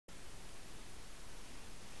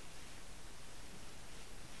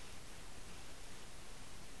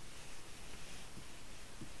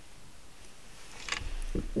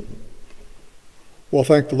Well,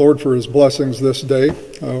 thank the Lord for his blessings this day.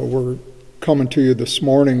 We're coming to you this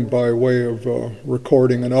morning by way of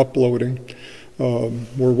recording and uploading.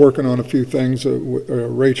 We're working on a few things.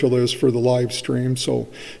 Rachel is for the live stream. So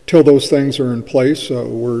till those things are in place,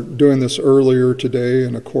 we're doing this earlier today.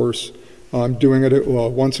 And of course, I'm doing it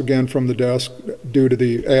once again from the desk due to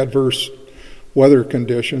the adverse weather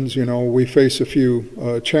conditions. You know, we face a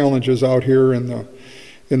few challenges out here in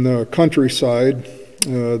the countryside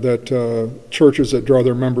that churches that draw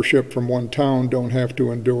their membership from one town don't have to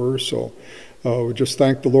endure. So we just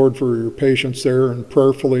thank the Lord for your patience there, and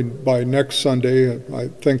prayerfully by next Sunday, I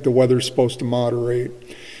think the weather's supposed to moderate,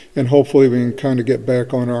 and hopefully we can kind of get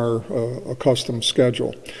back on our accustomed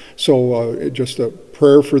schedule. So just a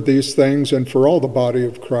prayer for these things and for all the body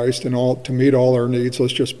of Christ and all to meet all our needs.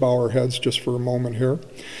 Let's just bow our heads just for a moment here.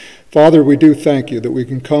 Father, we do thank you that we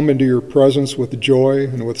can come into your presence with joy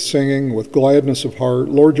and with singing, with gladness of heart.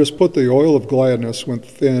 Lord, just put the oil of gladness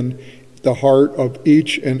within the heart of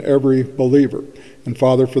each and every believer. And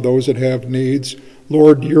Father, for those that have needs,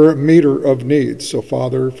 Lord, you're a meter of needs. So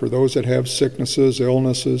Father, for those that have sicknesses,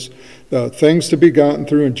 illnesses, things to be gotten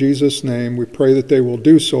through in Jesus' name, we pray that they will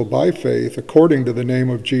do so by faith according to the name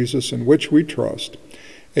of Jesus in which we trust.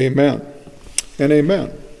 Amen and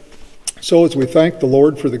amen. So as we thank the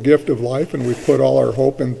Lord for the gift of life, and we put all our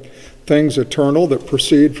hope in things eternal that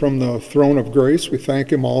proceed from the throne of grace, we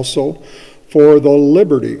thank him also for the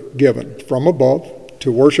liberty given from above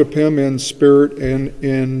to worship him in spirit and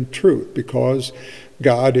in truth, because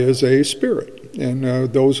God is a spirit,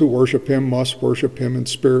 and those who worship him must worship him in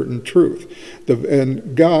spirit and truth.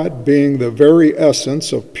 And God being the very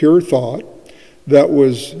essence of pure thought that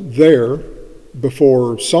was there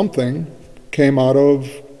before something came out of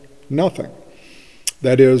nothing.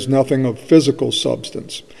 That is, nothing of physical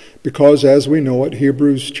substance. Because as we know it,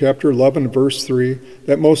 Hebrews chapter 11, verse 3,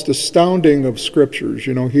 that most astounding of scriptures,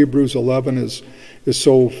 you know, Hebrews 11 is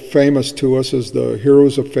so famous to us as the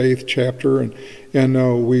Heroes of Faith chapter,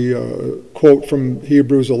 and we quote from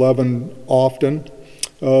Hebrews 11 often,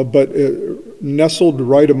 but nestled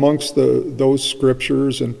right amongst those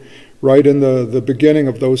scriptures and right in the beginning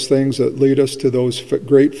of those things that lead us to those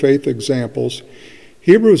great faith examples,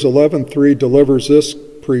 Hebrews 11:3 delivers this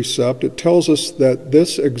precept. It tells us that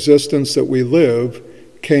this existence that we live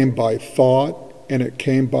came by thought and it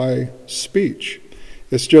came by speech.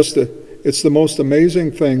 It's the most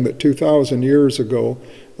amazing thing that 2,000 years ago,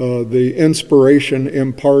 the inspiration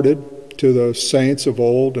imparted to the saints of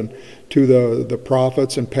old and to the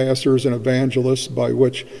prophets and pastors and evangelists by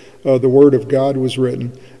which the Word of God was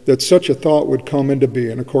written, that such a thought would come into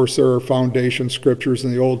being. Of course, there are foundation scriptures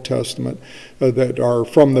in the Old Testament that are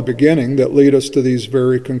from the beginning that lead us to these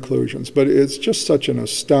very conclusions. But it's just such an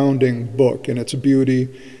astounding book in its beauty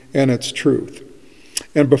and its truth.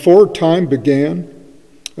 And before time began,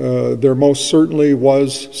 there most certainly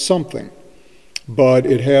was something, but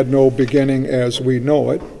it had no beginning as we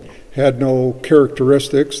know it, had no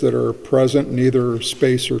characteristics that are present in either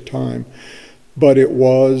space or time, but it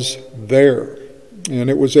was there. And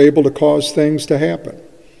it was able to cause things to happen.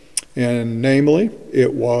 And namely,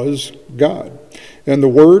 it was God. And the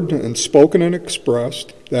Word, and spoken and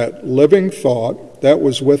expressed, that living thought, that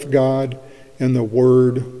was with God, and the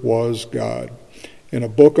Word was God. In a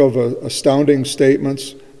book of astounding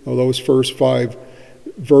statements, those first 5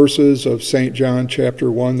 verses of St. John chapter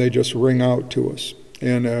 1, they just ring out to us.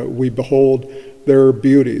 And we behold their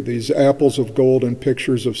beauty, these apples of gold and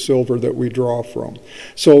pictures of silver that we draw from.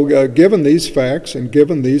 So given these facts and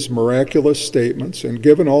given these miraculous statements and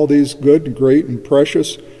given all these good and great and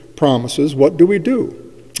precious promises, what do we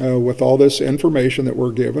do with all this information that we're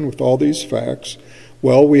given, with all these facts?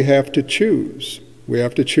 Well, we have to choose. We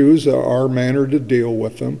have to choose our manner to deal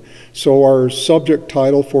with them. So our subject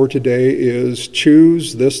title for today is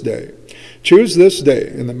Choose This Day. Choose this day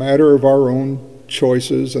in the matter of our own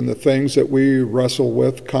choices and the things that we wrestle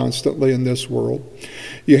with constantly in this world.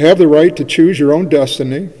 You have the right to choose your own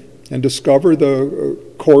destiny and discover the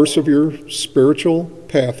course of your spiritual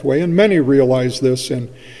pathway, and many realize this in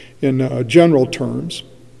general terms,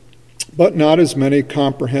 but not as many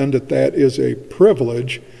comprehend that that is a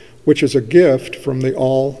privilege, which is a gift from the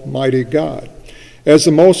Almighty God. As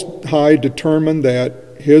the Most High determined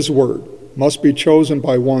that His Word must be chosen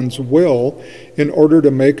by one's will in order to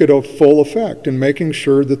make it of full effect, and making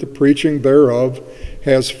sure that the preaching thereof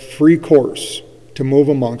has free course to move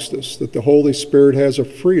amongst us, that the Holy Spirit has a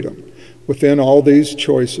freedom within all these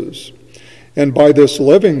choices. And by this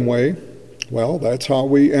living way, well, that's how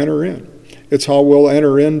we enter in. It's how we'll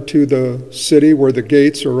enter into the city where the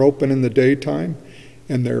gates are open in the daytime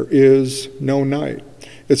and there is no night.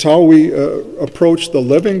 It's how we approach the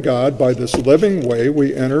living God. By this living way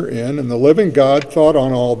we enter in, and the living God thought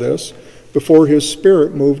on all this before his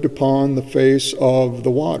Spirit moved upon the face of the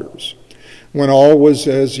waters, when all was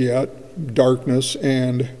as yet darkness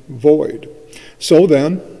and void. So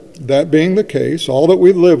then, that being the case, all that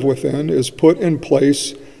we live within is put in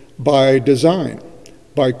place by design,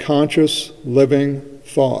 by conscious living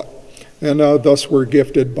thought. And thus we're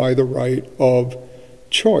gifted by the right of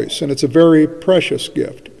choice. And it's a very precious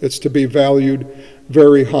gift. It's to be valued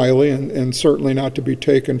very highly and certainly not to be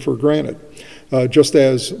taken for granted. Just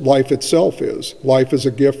as life itself is. Life is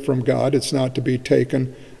a gift from God. It's not to be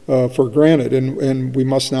taken for granted. And we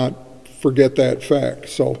must not forget that fact.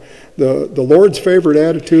 So the Lord's favorite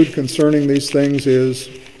attitude concerning these things is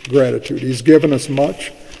gratitude. He's given us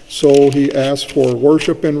much. So he asks for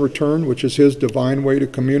worship in return, which is his divine way to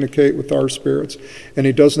communicate with our spirits. And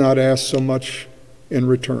he does not ask so much in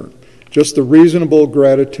return. Just the reasonable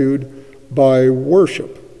gratitude by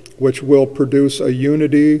worship, which will produce a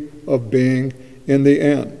unity of being in the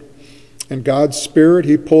end. And God's Spirit,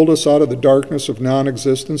 he pulled us out of the darkness of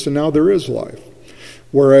non-existence, and now there is life.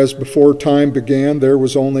 Whereas before time began, there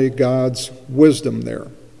was only God's wisdom there.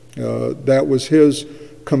 That was his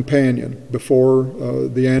companion before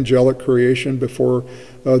the angelic creation, before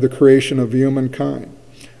the creation of humankind.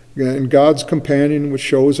 And God's companion, which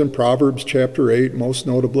shows in Proverbs chapter 8, most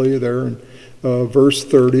notably there in verse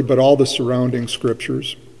 30, but all the surrounding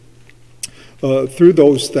scriptures. Through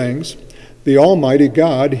those things, the Almighty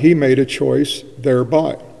God, he made a choice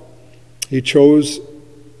thereby. He chose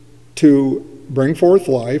to bring forth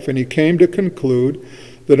life, and he came to conclude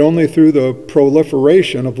that only through the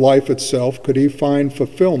proliferation of life itself could he find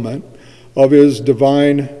fulfillment of his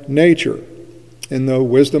divine nature. In the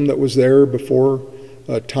wisdom that was there before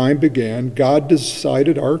time began, God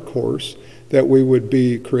decided our course, that we would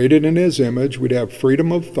be created in his image, we'd have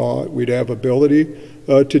freedom of thought, we'd have ability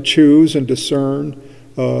to choose and discern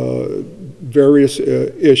various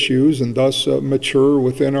issues, and thus mature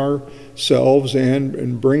within ourselves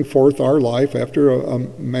and bring forth our life after a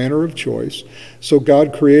manner of choice. So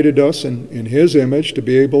God created us in his image to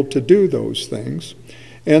be able to do those things.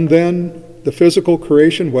 And then the physical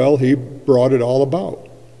creation, well, he brought it all about.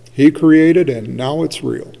 He created, and now it's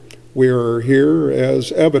real. We are here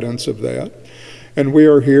as evidence of that. And we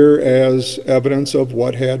are here as evidence of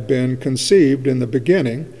what had been conceived in the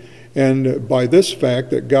beginning. And by this fact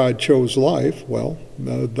that God chose life, well,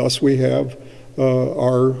 thus we have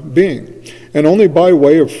our being. And only by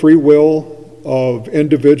way of free will of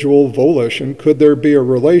individual volition could there be a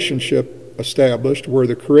relationship established where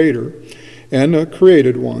the Creator and the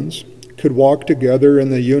created ones could walk together in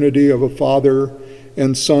the unity of a father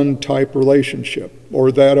and son type relationship,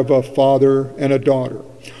 or that of a father and a daughter,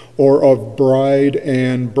 or of bride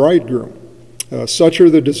and bridegroom. Such are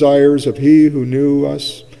the desires of he who knew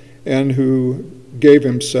us and who gave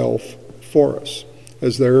himself for us.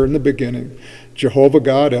 As there in the beginning, Jehovah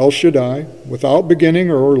God, El Shaddai, without beginning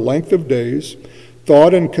or length of days,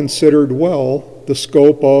 thought and considered well the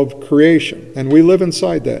scope of creation. And we live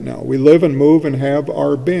inside that now. We live and move and have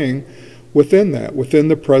our being within that, within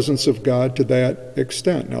the presence of God to that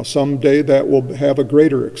extent. Now someday that will have a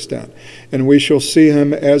greater extent, and we shall see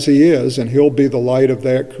him as he is, and he'll be the light of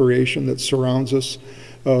that creation that surrounds us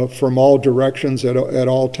from all directions at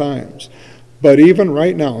all times. But even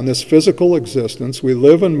right now in this physical existence, we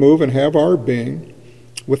live and move and have our being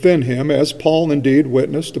within him, as Paul indeed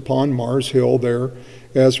witnessed upon Mars Hill there,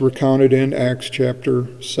 as recounted in Acts chapter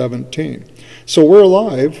 17. So we're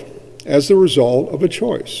alive as the result of a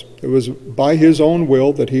choice. It was by his own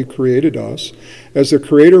will that he created us. As the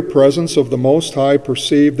creator presence of the Most High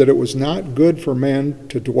perceived that it was not good for man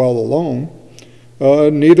to dwell alone,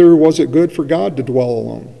 neither was it good for God to dwell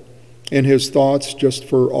alone in his thoughts just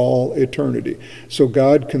for all eternity. So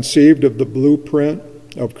God conceived of the blueprint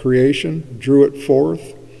of creation, drew it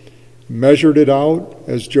forth, measured it out,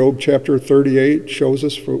 as Job chapter 38 shows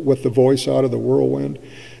us with the voice out of the whirlwind.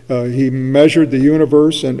 He measured the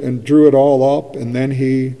universe and drew it all up, and then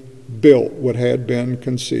he built what had been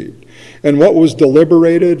conceived. And what was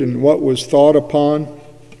deliberated and what was thought upon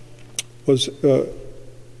was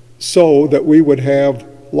so that we would have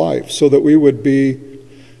life, so that we would be,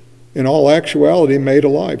 in all actuality, made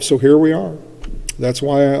alive. So here we are. That's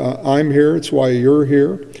why I'm here. It's why you're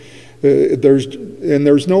here.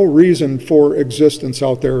 There's no reason for existence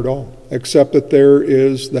out there at all, except that there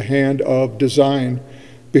is the hand of design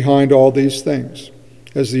behind all these things,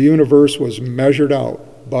 as the universe was measured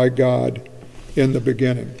out by God in the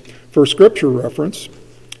beginning. For scripture reference,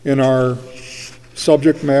 in our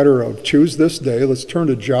subject matter of choose this day, let's turn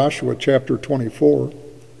to Joshua chapter 24.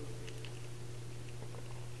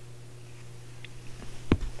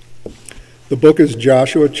 The book is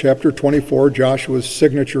Joshua chapter 24, Joshua's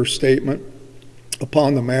signature statement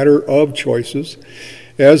upon the matter of choices.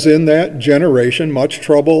 As in that generation, much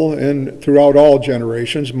trouble, and throughout all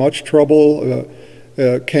generations, much trouble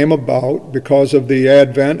came about because of the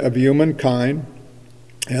advent of humankind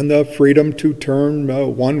and the freedom to turn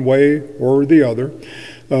one way or the other.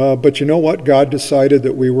 But you know what? God decided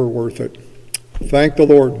that we were worth it. Thank the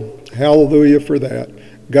Lord. Hallelujah for that.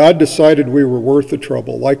 God decided we were worth the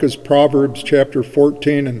trouble. Like as Proverbs chapter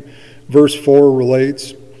 14 and verse 4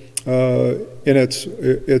 relates, in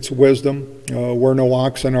its wisdom, where no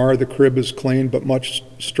oxen are, the crib is clean, but much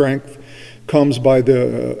strength comes by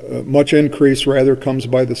the, much increase rather comes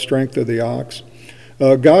by the strength of the ox.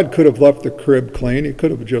 God could have left the crib clean. He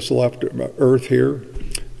could have just left Earth here,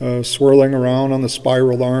 swirling around on the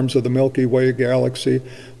spiral arms of the Milky Way galaxy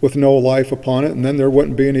with no life upon it, and then there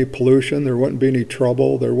wouldn't be any pollution, there wouldn't be any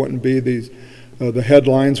trouble, there wouldn't be these the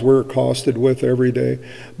headlines we're accosted with every day.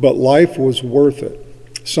 But life was worth it.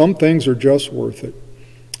 Some things are just worth it.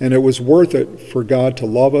 And it was worth it for God to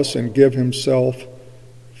love us and give himself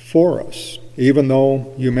for us, even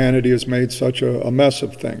though humanity has made such a mess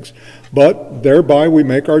of things. But thereby we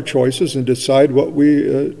make our choices and decide what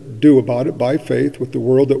we do about it by faith with the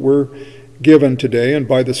world that we're given today and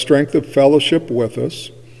by the strength of fellowship with us.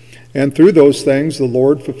 And through those things, the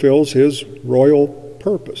Lord fulfills his royal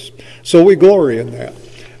purpose. So we glory in that.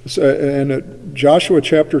 And Joshua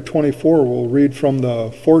chapter 24, we'll read from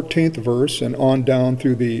the 14th verse and on down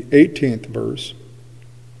through the 18th verse.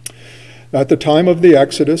 At the time of the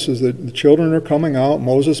Exodus, as the children are coming out,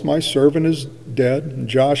 Moses, my servant, is dead, and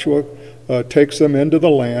Joshua takes them into the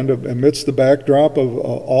land amidst the backdrop of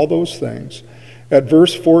all those things. At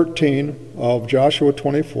verse 14 of Joshua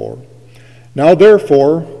 24, now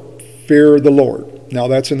therefore fear the Lord. Now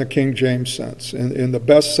that's in the King James sense, in the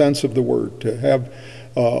best sense of the word, to have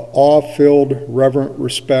awe-filled, reverent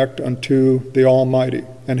respect unto the Almighty,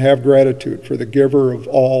 and have gratitude for the giver of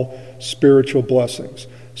all spiritual blessings.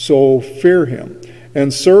 So fear him,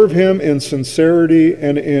 and serve him in sincerity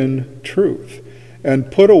and in truth,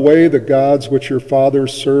 and put away the gods which your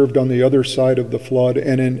fathers served on the other side of the flood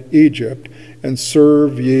and in Egypt, and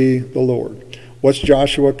serve ye the Lord. What's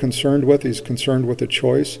Joshua concerned with? He's concerned with a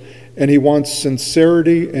choice, and he wants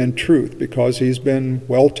sincerity and truth because he's been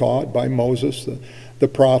well taught by Moses, the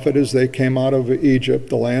prophet, as they came out of Egypt,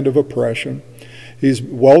 the land of oppression. He's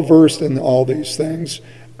well versed in all these things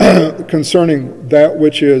concerning that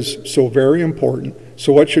which is so very important.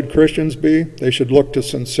 So what should Christians be? They should look to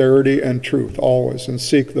sincerity and truth always and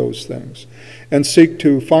seek those things and seek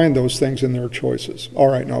to find those things in their choices. All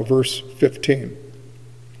right, now verse 15.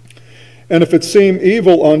 And if it seem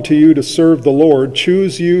evil unto you to serve the Lord,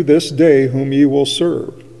 choose you this day whom ye will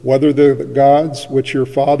serve, whether the gods which your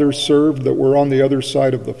fathers served that were on the other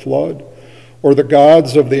side of the flood, or the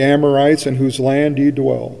gods of the Amorites in whose land ye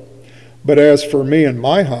dwell. But as for me and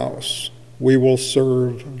my house, we will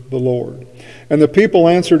serve the Lord. And the people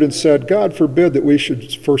answered and said, God forbid that we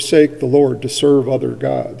should forsake the Lord to serve other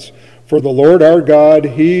gods. For the Lord our God,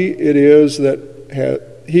 He it is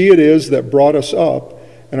that brought us up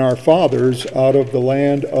and our fathers out of the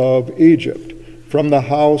land of Egypt, from the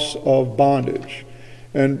house of bondage,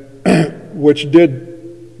 and which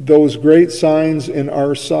did those great signs in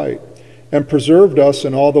our sight, and preserved us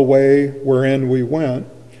in all the way wherein we went,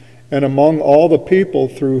 and among all the people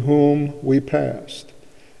through whom we passed.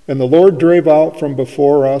 And the Lord drave out from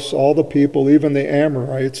before us all the people, even the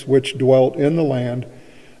Amorites, which dwelt in the land.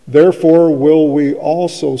 Therefore will we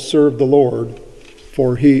also serve the Lord,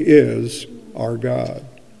 for he is our God.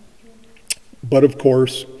 But of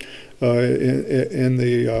course, in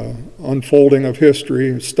the unfolding of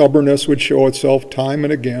history, stubbornness would show itself time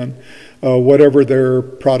and again, whatever their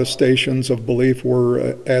protestations of belief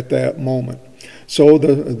were at that moment. So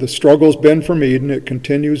the struggle's been from Eden, it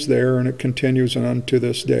continues there, and it continues unto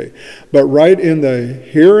this day. But right in the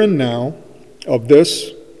here and now of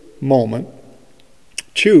this moment,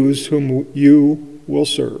 choose whom you will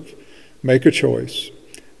serve. Make a choice,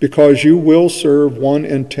 because you will serve one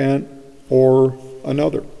intent or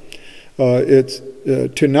another. It's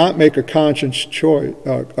to not make a conscience choice.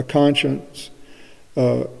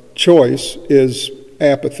 Choice is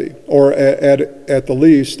apathy, or at the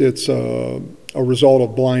least, it's a result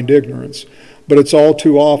of blind ignorance. But it's all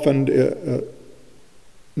too often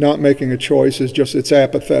not making a choice is just, it's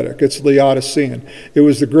apathetic. It's Laodicean. It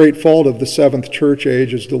was the great fault of the seventh church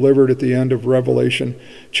age, as delivered at the end of Revelation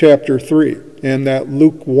chapter 3, and that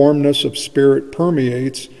lukewarmness of spirit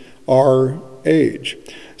permeates our age.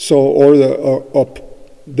 So, or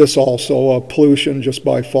this also, pollution just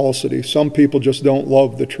by falsity. Some people just don't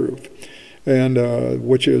love the truth. and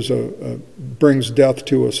which is brings death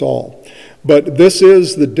to us all. But this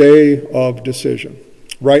is the day of decision.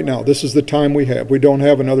 Right now, this is the time we have. We don't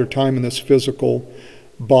have another time in this physical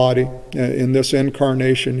body, in this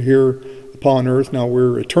incarnation here upon earth. Now,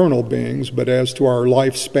 we're eternal beings, but as to our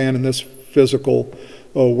lifespan in this physical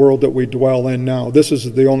world that we dwell in now, this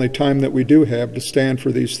is the only time that we do have to stand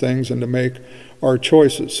for these things and to make our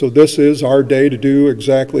choices. So this is our day to do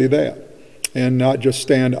exactly that and not just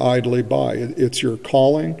stand idly by. It's your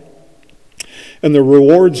calling. And the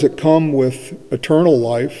rewards that come with eternal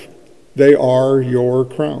life, they are your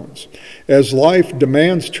crowns. As life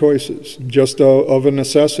demands choices, just of a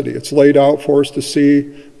necessity, it's laid out for us to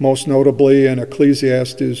see, most notably in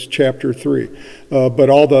Ecclesiastes chapter 3. But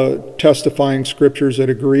all the testifying scriptures that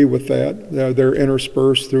agree with that, they're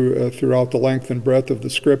interspersed throughout the length and breadth of the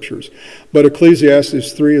scriptures. But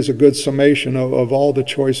Ecclesiastes 3 is a good summation of all the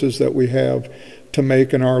choices that we have to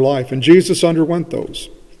make in our life. And Jesus underwent those,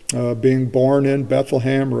 being born in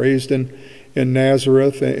Bethlehem, raised in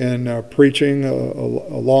Nazareth, and preaching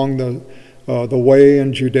along the way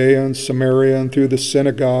in Judea and Samaria and through the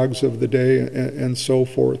synagogues of the day and so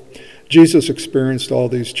forth. Jesus experienced all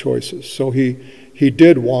these choices. So he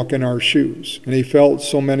did walk in our shoes, and he felt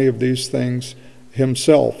so many of these things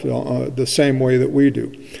himself the same way that we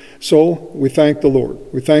do. So we thank the Lord.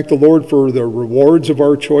 We thank the Lord for the rewards of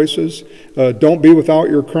our choices. Don't be without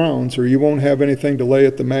your crowns, or you won't have anything to lay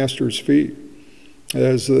at the Master's feet,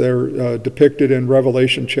 as they're depicted in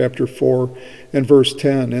Revelation chapter 4 and verse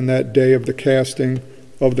 10, in that day of the casting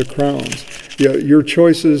of the crowns. Yeah, your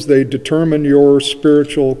choices, they determine your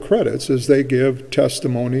spiritual credits as they give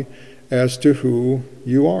testimony as to who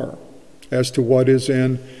you are, as to what is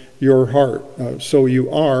in your heart. So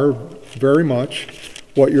you are very much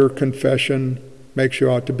what your confession makes you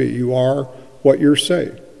out to be. You are what you're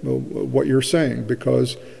saying,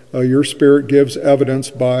 because your spirit gives evidence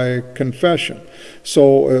by confession.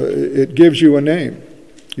 So it gives you a name.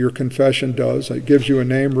 Your confession does. It gives you a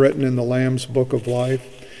name written in the Lamb's Book of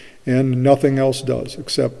Life, and nothing else does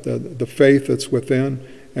except the faith that's within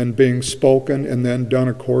and being spoken and then done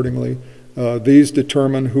accordingly. These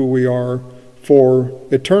determine who we are for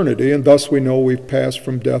eternity, and thus we know we've passed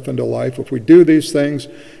from death into life. If we do these things,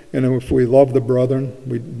 and if we love the brethren,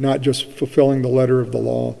 we're not just fulfilling the letter of the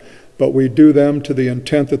law, but we do them to the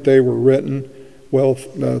intent that they were written, well,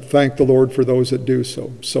 thank the Lord for those that do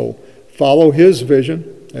so. So follow his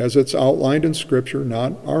vision as it's outlined in Scripture,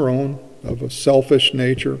 not our own, of a selfish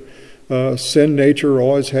nature. Sin nature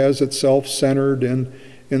always has itself centered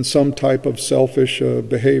in some type of selfish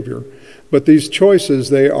behavior. But these choices,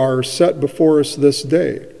 they are set before us this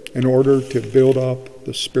day in order to build up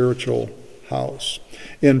the spiritual house.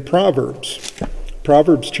 In Proverbs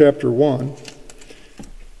chapter 1,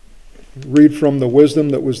 read from the wisdom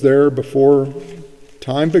that was there before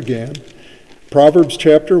time began. Proverbs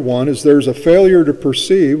chapter 1 is, there's a failure to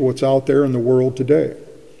perceive what's out there in the world today.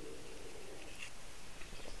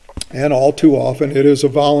 And all too often it is a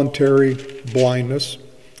voluntary blindness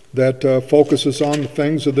that focuses on the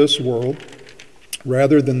things of this world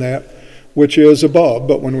rather than that which is above.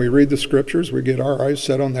 But when we read the Scriptures, we get our eyes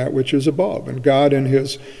set on that which is above. And God, in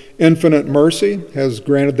his infinite mercy, has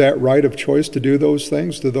granted that right of choice to do those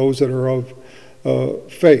things to those that are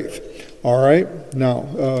of faith. All right?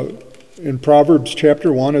 Now, in Proverbs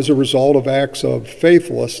chapter 1, as a result of acts of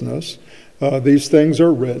faithlessness, these things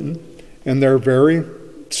are written, and they're very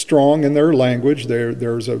strong in their language.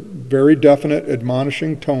 There's a very definite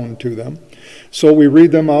admonishing tone to them. So we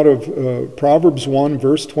read them out of Proverbs 1,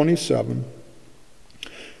 verse 27.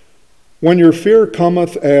 When your fear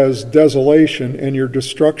cometh as desolation, and your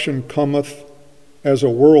destruction cometh as a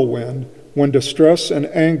whirlwind, when distress and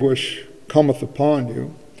anguish cometh upon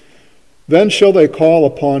you, then shall they call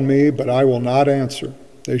upon me, but I will not answer.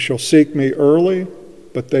 They shall seek me early,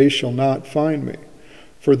 but they shall not find me.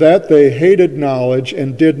 For that they hated knowledge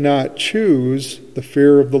and did not choose the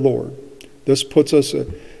fear of the Lord. This puts us,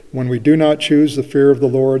 when we do not choose the fear of the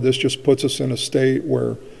Lord, this just puts us in a state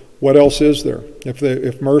where, what else is there?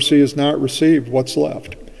 If mercy is not received, what's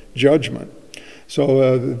left? Judgment.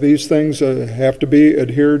 So these things have to be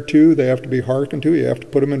adhered to. They have to be hearkened to. You have to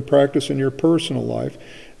put them in practice in your personal life,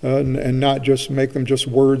 and not just make them just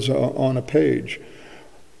words on a page.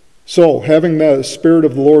 So, having the Spirit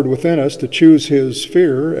of the Lord within us to choose his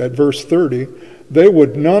fear, at verse 30, they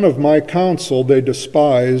would none of my counsel, they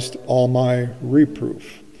despised all my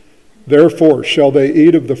reproof. Therefore shall they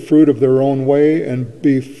eat of the fruit of their own way and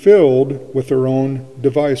be filled with their own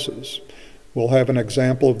devices. We'll have an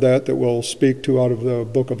example of that we'll speak to out of the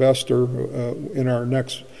book of Esther in our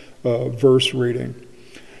next verse reading.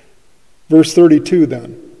 Verse 32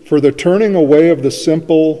 then. For the turning away of the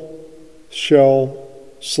simple shall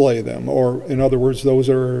slay them. Or, in other words, those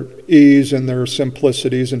are ease in their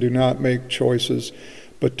simplicities and do not make choices,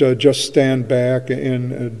 but just stand back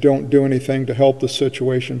and don't do anything to help the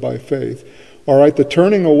situation by faith. All right, the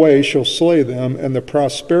turning away shall slay them, and the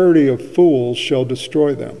prosperity of fools shall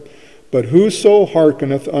destroy them. But whoso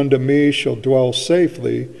hearkeneth unto me shall dwell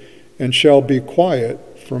safely, and shall be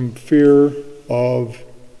quiet from fear of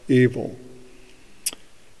evil.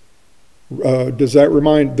 Does that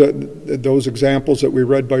remind, those examples that we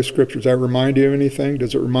read by Scripture, does that remind you of anything?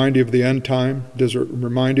 Does it remind you of the end time? Does it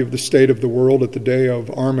remind you of the state of the world at the day of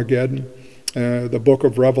Armageddon? The book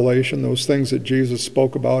of Revelation, those things that Jesus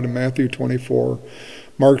spoke about in Matthew 24,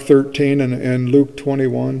 Mark 13, and Luke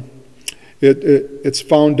 21. It's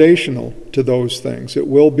foundational to those things. It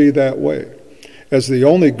will be that way. As the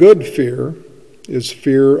only good fear is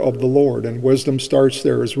fear of the Lord, and wisdom starts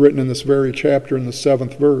there, as written in this very chapter in the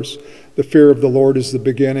 7th verse. The fear of the Lord is the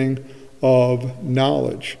beginning of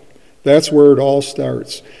knowledge. That's where it all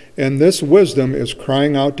starts. And this wisdom is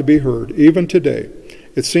crying out to be heard, even today.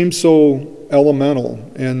 It seems so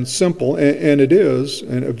elemental and simple, and it is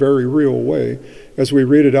in a very real way, as we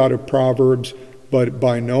read it out of Proverbs, but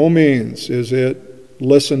by no means is it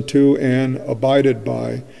listened to and abided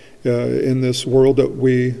by in this world that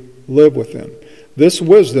we live within. This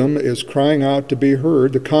wisdom is crying out to be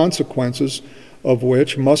heard, the consequences of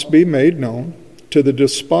which must be made known to the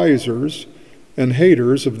despisers and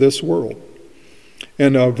haters of this world.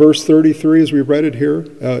 And verse 33, as we read it here,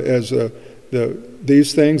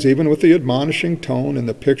 these things, even with the admonishing tone and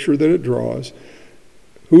the picture that it draws,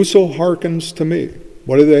 whoso hearkens to me,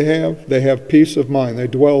 what do they have? They have peace of mind. They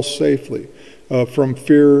dwell safely from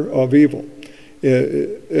fear of evil.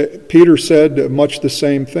 Peter said much the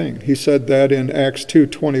same thing. He said that in Acts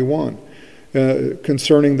 2:21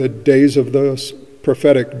 concerning the days of the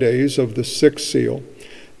prophetic days of the sixth seal,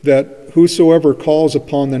 that whosoever calls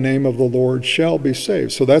upon the name of the Lord shall be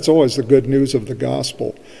saved. So that's always the good news of the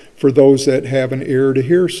gospel for those that have an ear to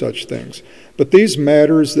hear such things. But these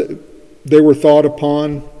matters, they were thought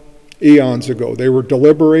upon eons ago. They were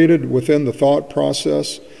deliberated within the thought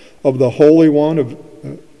process of the Holy One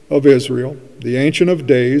of Israel, the Ancient of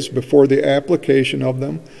Days, before the application of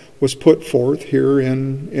them was put forth here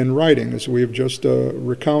in writing, as we have just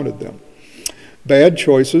recounted them. Bad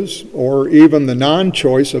choices, or even the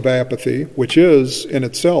non-choice of apathy, which is in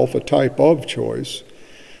itself a type of choice,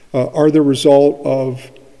 are the result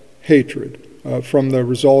of hatred, from the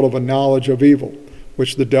result of a knowledge of evil,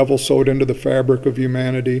 which the devil sowed into the fabric of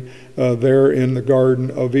humanity there in the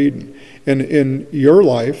Garden of Eden. And in your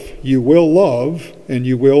life, you will love and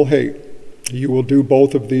you will hate. You will do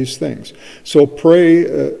both of these things. So pray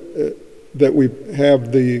that we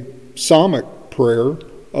have the psalmic prayer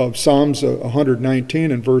of Psalms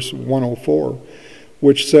 119 and verse 104,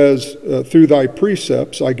 which says, through thy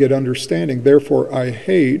precepts I get understanding, therefore I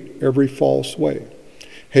hate every false way.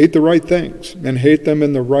 Hate the right things and hate them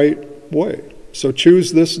in the right way. So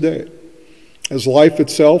choose this day. As life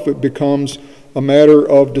itself, it becomes a matter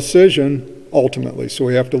of decision ultimately. So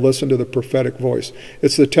we have to listen to the prophetic voice.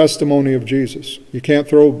 It's the testimony of Jesus. You can't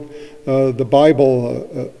throw the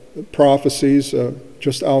Bible prophecies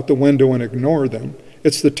just out the window and ignore them.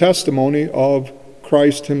 It's the testimony of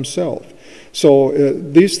Christ himself. So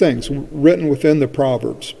these things written within the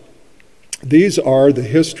Proverbs, these are the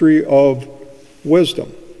history of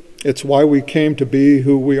wisdom. It's why we came to be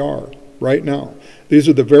who we are right now. These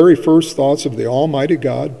are the very first thoughts of the Almighty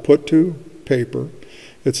God put to paper.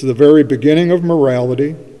 It's the very beginning of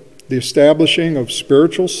morality, the establishing of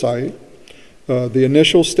spiritual sight, the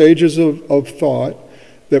initial stages of thought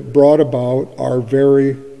that brought about our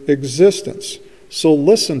very existence. So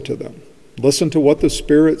listen to them. Listen to what the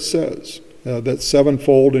Spirit says. That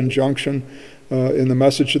sevenfold injunction in the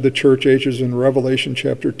message to the church ages in Revelation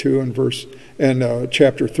chapter 2 and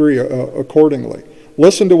chapter 3 accordingly.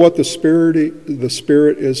 Listen to what the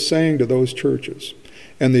Spirit is saying to those churches.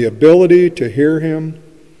 And the ability to hear him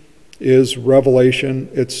is revelation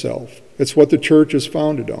itself. It's what the church is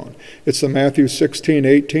founded on. It's the Matthew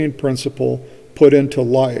 16:18 principle put into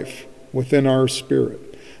life within our spirit.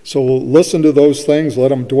 So listen to those things, let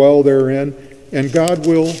them dwell therein, and God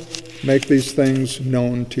will make these things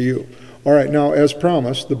known to you. All right, now as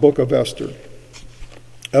promised, the book of Esther.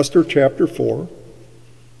 Esther chapter 4.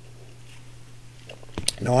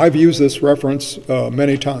 Now I've used this reference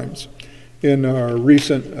many times in our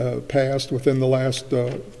recent past, within the last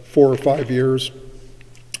 4 or 5 years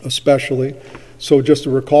especially. So just to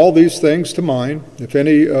recall these things to mind, if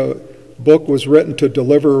any book was written to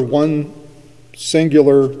deliver one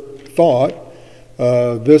singular thought,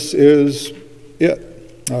 this is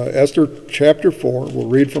it. Esther chapter 4, we'll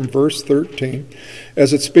read from verse 13.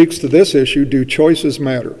 As it speaks to this issue, do choices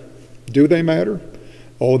matter? Do they matter?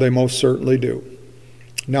 Oh, they most certainly do.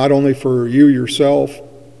 Not only for you yourself,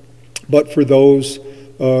 but for those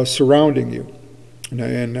surrounding you.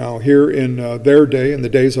 And now here in their day, in the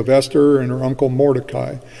days of Esther and her uncle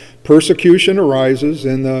Mordecai, persecution arises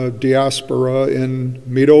in the diaspora in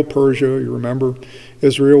Medo-Persia. You remember,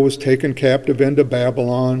 Israel was taken captive into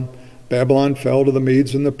Babylon. Babylon fell to the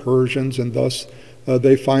Medes and the Persians, and thus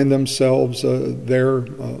they find themselves there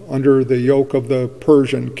under the yoke of the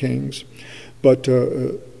Persian kings. But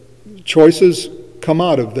choices come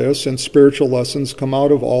out of this, and spiritual lessons come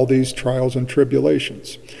out of all these trials and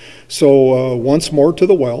tribulations. So once more to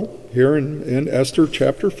the well, here in Esther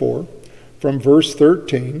chapter 4, from verse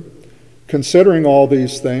 13, considering all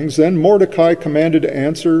these things, then Mordecai commanded to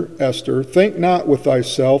answer Esther, think not with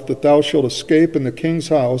thyself that thou shalt escape in the king's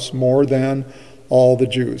house more than all the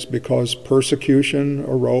Jews, because persecution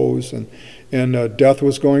arose, and death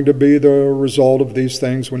was going to be the result of these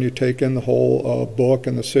things when you take in the whole book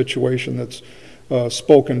and the situation that's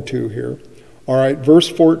spoken to here. All right, verse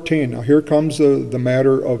 14. Now here comes the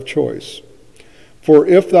matter of choice. For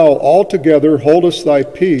if thou altogether holdest thy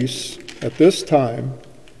peace at this time,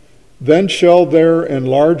 then shall their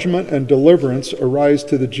enlargement and deliverance arise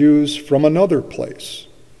to the Jews from another place.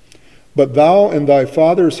 But thou and thy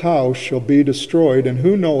father's house shall be destroyed, and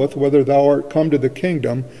who knoweth whether thou art come to the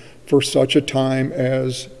kingdom for such a time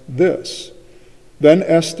as this? Then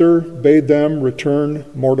Esther bade them return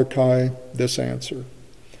Mordecai this answer.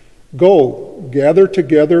 Go, gather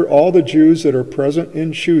together all the Jews that are present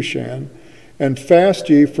in Shushan, and fast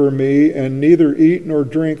ye for me, and neither eat nor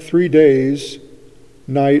drink 3 days,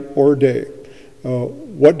 night or day.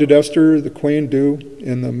 What did Esther, the queen, do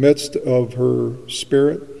in the midst of her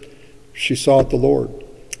spirit? She sought the Lord.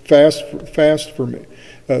 Fast for me.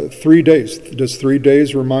 3 days. Does 3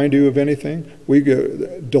 days remind you of anything?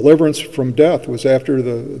 Deliverance from death was after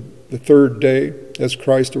the third day as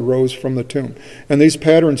Christ arose from the tomb. And these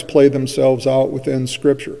patterns play themselves out within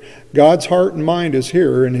Scripture. God's heart and mind is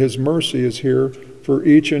here, and His mercy is here for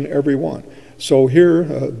each and every one. So here,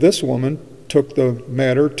 this woman took the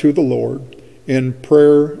matter to the Lord in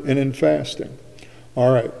prayer and in fasting.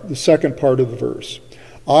 All right, the second part of the verse.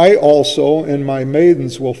 I also and my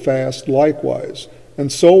maidens will fast likewise,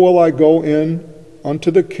 and so will I go in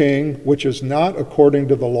unto the king, which is not according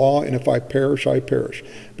to the law, and if I perish, I perish.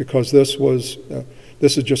 Because this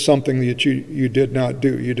is just something that you did not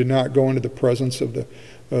do. You did not go into the presence of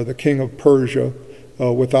the king of Persia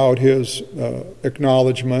without his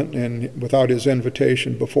acknowledgement and without his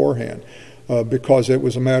invitation beforehand, because it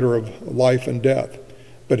was a matter of life and death.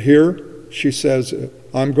 But here she says,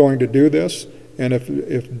 I'm going to do this, and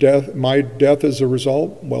if my death is a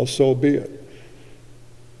result, well, so be it.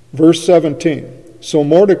 Verse 17. So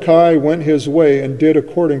Mordecai went his way and did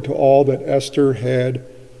according to all that Esther had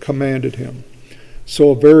commanded him.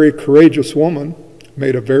 So a very courageous woman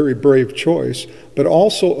made a very brave choice, but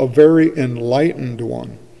also a very enlightened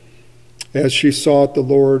one, as she sought the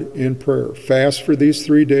Lord in prayer. Fast for these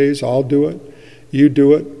 3 days, I'll do it. You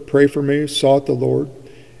do it. Pray for me. Sought the Lord.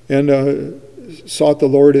 And sought the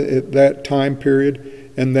Lord at that time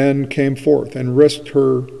period, and then came forth and risked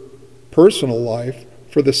her personal life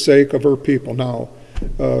for the sake of her people. Now,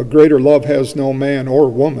 greater love has no man or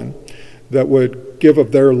woman that would give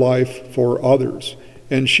of their life for others.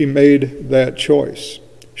 And she made that choice.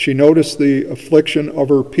 She noticed the affliction of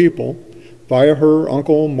her people via her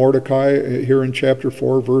uncle Mordecai here in chapter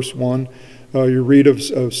 4, verse 1. You read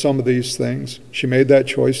of some of these things. She made that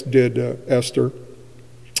choice, did Esther,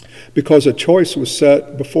 because a choice was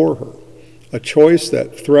set before her, a choice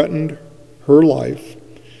that threatened her life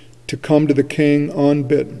to come to the king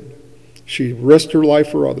unbidden. She risked her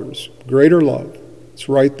life for others. Greater love. It's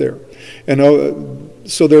right there. And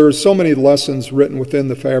so there are so many lessons written within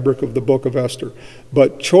the fabric of the book of Esther,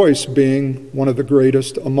 but choice being one of the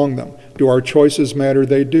greatest among them. Do our choices matter?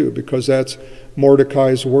 They do, because that's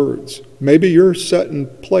Mordecai's words. Maybe you're set in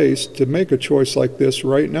place to make a choice like this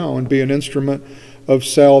right now and be an instrument of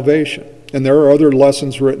salvation. And there are other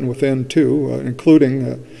lessons written within too,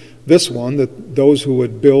 including this one, that those who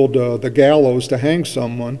would build the gallows to hang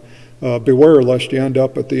someone, beware lest you end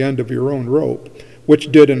up at the end of your own rope,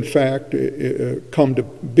 which did in fact come to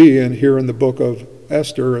be here in the book of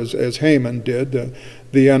Esther, as Haman did,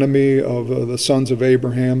 the enemy of the sons of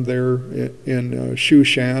Abraham there in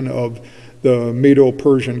Shushan of the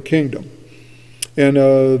Medo-Persian kingdom. And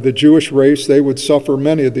the Jewish race, they would suffer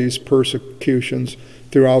many of these persecutions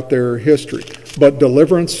throughout their history. But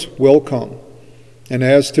deliverance will come. And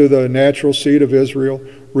as to the natural seed of Israel,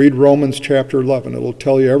 read Romans chapter 11. It'll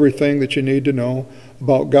tell you everything that you need to know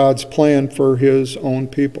about God's plan for his own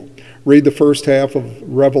people. Read the first half of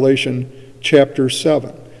Revelation chapter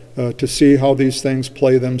 7 to see how these things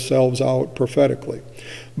play themselves out prophetically.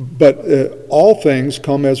 But all things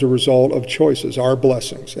come as a result of choices, our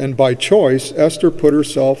blessings. And by choice, Esther put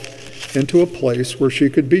herself into a place where she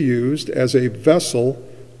could be used as a vessel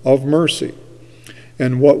of mercy.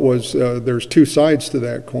 And what was, there's two sides to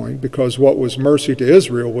that coin, because what was mercy to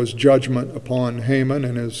Israel was judgment upon Haman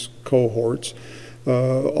and his cohorts,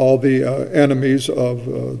 all the enemies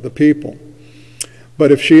of the people.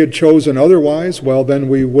 But if she had chosen otherwise, well, then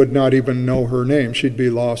we would not even know her name. She'd be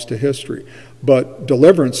lost to history. But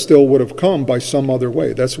deliverance still would have come by some other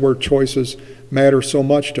way. That's where choices matter so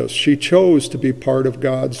much to us. She chose to be part of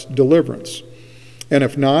God's deliverance. And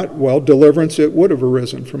if not, well, deliverance, it would have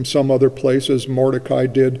arisen from some other place, as Mordecai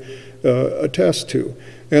did attest to.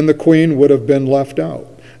 And the queen would have been left out.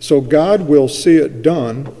 So God will see it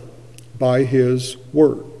done by his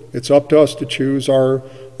word. It's up to us to choose our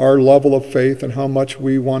level of faith and how much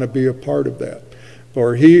we want to be a part of that.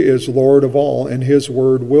 For he is Lord of all, and his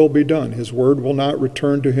word will be done. His word will not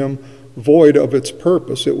return to him void of its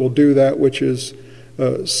purpose. It will do that which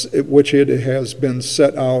it has been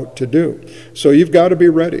set out to do. So you've got to be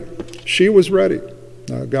ready. She was ready.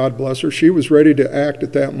 God bless her. She was ready to act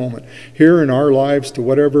at that moment. Here in our lives, to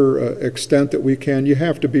whatever extent that we can, you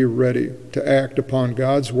have to be ready to act upon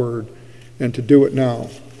God's word and to do it now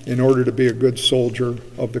in order to be a good soldier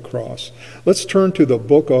of the cross. Let's turn to the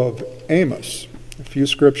book of Amos. A few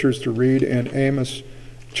scriptures to read in Amos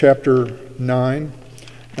chapter 9.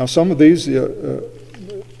 Now some of these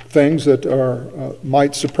things that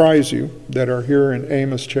might surprise you that are here in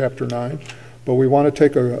Amos chapter 9, but we want to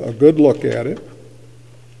take a good look at it.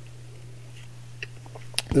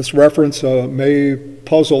 This reference may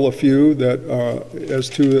puzzle a few that as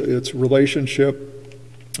to its relationship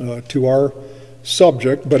to our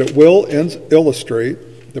subject, but it will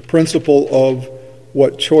illustrate the principle of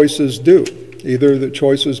what choices do, either the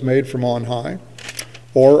choices made from on high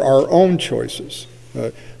or our own choices.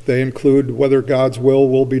 They include whether God's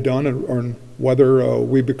will be done or whether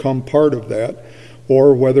we become part of that,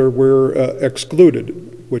 or whether we're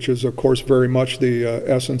excluded, which is, of course, very much the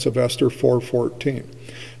essence of Esther 4:14.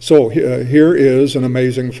 So here is an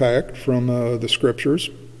amazing fact from the Scriptures.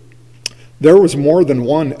 There was more than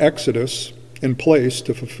one Exodus in place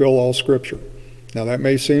to fulfill all Scripture. Now that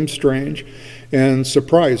may seem strange and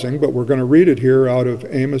surprising, but we're going to read it here out of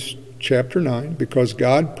Amos chapter 9, because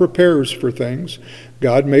God prepares for things.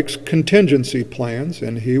 God makes contingency plans,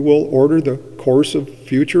 and he will order the course of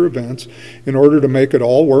future events in order to make it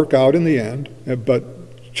all work out in the end. But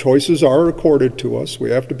choices are accorded to us.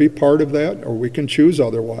 We have to be part of that, or we can choose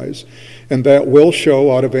otherwise. And that will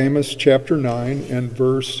show out of Amos chapter 9 and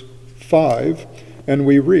verse 5, and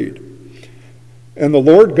we read, "And the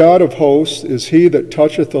Lord God of hosts is he that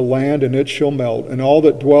toucheth the land, and it shall melt, and all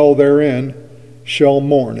that dwell therein shall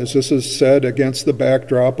mourn." As this is said against the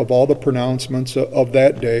backdrop of all the pronouncements of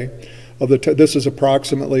that day. This is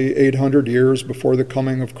approximately 800 years before the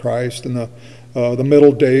coming of Christ, in the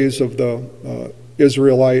middle days of the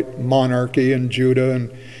Israelite monarchy in Judah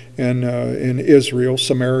and in Israel,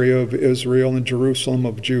 Samaria of Israel and Jerusalem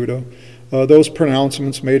of Judah. Those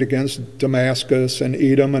pronouncements made against Damascus and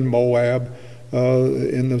Edom and Moab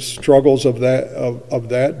in the struggles of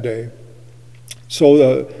that day.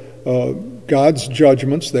 So God's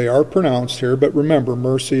judgments, they are pronounced here, but remember,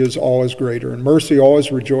 mercy is always greater, and mercy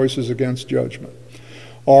always rejoices against judgment.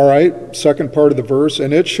 All right, second part of the verse,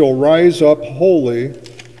 "And it shall rise up wholly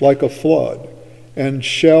like a flood, and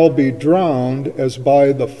shall be drowned as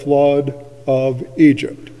by the flood of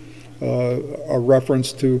Egypt." A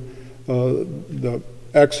reference to the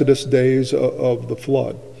Exodus days of the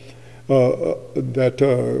flood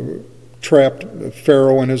that trapped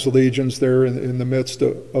Pharaoh and his legions there in the midst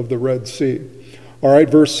of the Red Sea. All right,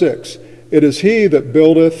 verse 6. "It is he that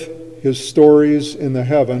buildeth his stories in the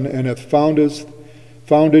heaven, and hath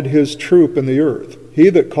founded his troop in the earth.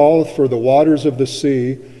 He that calleth for the waters of the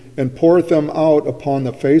sea, and poureth them out upon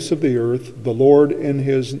the face of the earth. The Lord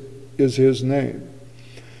is his name."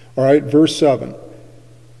 All right, verse 7.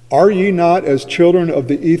 "Are ye not as children of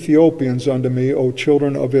the Ethiopians unto me, O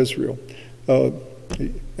children of Israel?"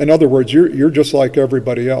 In other words, you're just like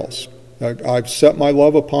everybody else. I've set my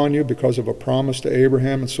love upon you because of a promise to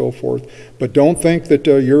Abraham and so forth. But don't think that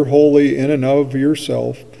you're holy in and of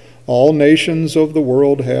yourself. All nations of the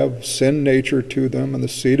world have sin nature to them, and the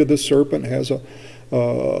seed of the serpent has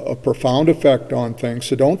a profound effect on things.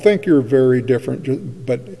 So don't think you're very different,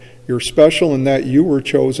 but you're special in that you were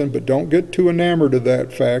chosen, but don't get too enamored of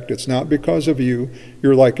that fact. It's not because of you.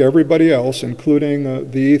 You're like everybody else, including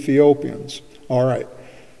the Ethiopians. All right.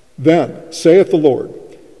 Then, saith the Lord,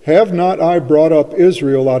 have not I brought up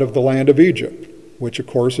Israel out of the land of Egypt? Which, of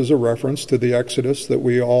course, is a reference to the Exodus that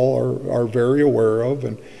we all are very aware of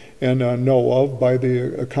and know of by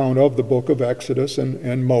the account of the book of Exodus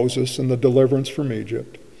and Moses and the deliverance from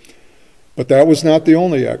Egypt. But that was not the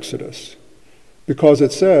only Exodus, because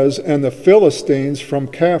it says, and the Philistines from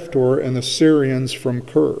Caphtor and the Syrians from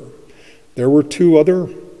Kir. There were two other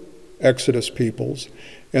Exodus peoples,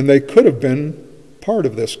 and they could have been part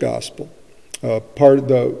of this gospel. Part of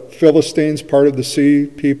the Philistines, part of the sea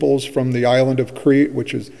peoples from the island of Crete,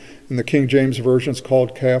 which is in the King James Version is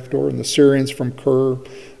called Caphtor, and the Syrians from Kir,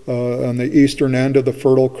 on the eastern end of the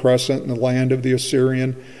Fertile Crescent, in the land of the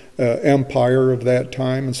Assyrian empire of that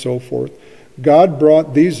time, and so forth. God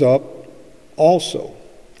brought these up also.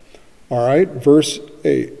 All right, verse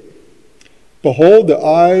 8. Behold, the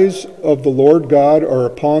eyes of the Lord God are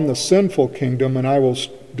upon the sinful kingdom, and I will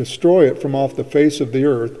destroy it from off the face of the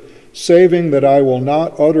earth, saving that I will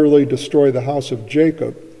not utterly destroy the house of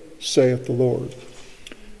Jacob, saith the Lord.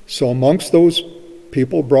 So amongst those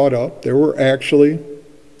people brought up, there were actually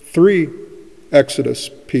 3 Exodus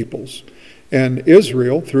peoples. And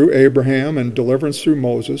Israel, through Abraham and deliverance through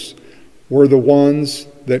Moses, were the ones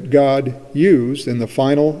that God used in the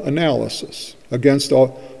final analysis against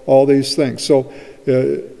all these things. So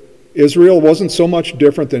Israel wasn't so much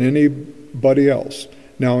different than anybody else.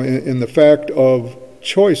 Now, in the fact of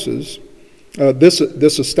choices, this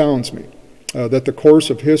astounds me, that the course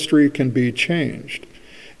of history can be changed.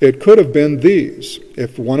 It could have been these,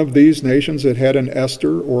 if one of these nations had had an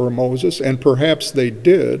Esther or a Moses, and perhaps they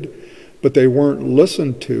did, but they weren't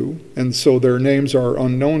listened to, and so their names are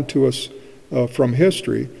unknown to us from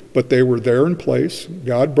history, but they were there in place.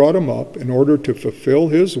 God brought them up in order to fulfill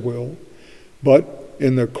his will, but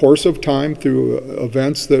in the course of time, through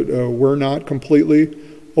events that we're not completely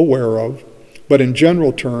aware of, but in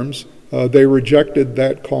general terms, they rejected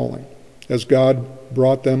that calling as God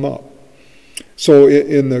brought them up. So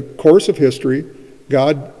in the course of history,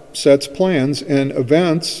 God sets plans and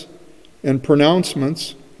events and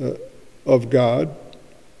pronouncements of God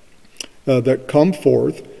that come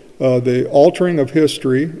forth. The altering of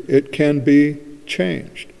history, it can be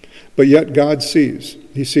changed. But yet God sees.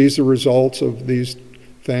 He sees the results of these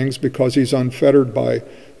things because he's unfettered by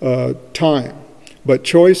time. But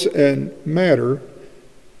choice and matter,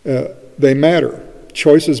 they matter.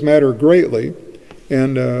 Choices matter greatly,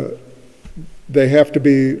 and they have to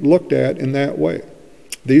be looked at in that way.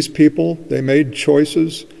 These people, they made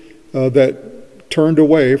choices that turned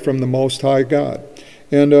away from the Most High God.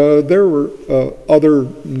 And there were other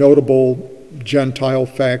notable Gentile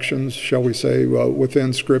factions, shall we say,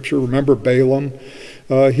 within Scripture. Remember Balaam?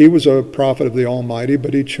 He was a prophet of the Almighty,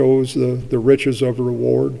 but he chose the riches of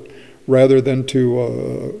reward rather than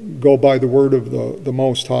to go by the word of the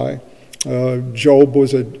Most High. Job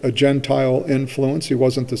was a Gentile influence. He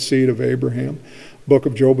wasn't the seed of Abraham. Book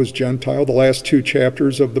of Job was Gentile. The last 2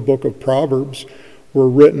 chapters of the book of Proverbs were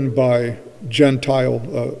written by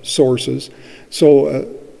Gentile sources. So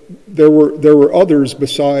there were others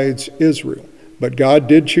besides Israel. But God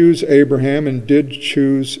did choose Abraham and did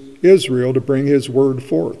choose Israel to bring his word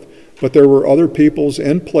forth. But there were other peoples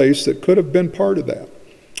in place that could have been part of that.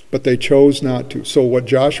 But they chose not to. So what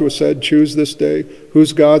Joshua said, choose this day,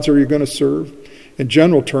 whose gods are you going to serve? In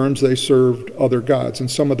general terms, they served other gods,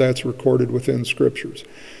 and some of that's recorded within Scriptures.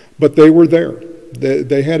 But they were there.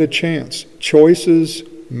 They had a chance. Choices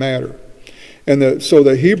matter. And so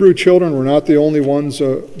the Hebrew children were not the only ones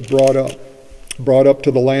brought up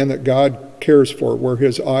to the land that God cares for, where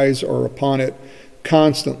his eyes are upon it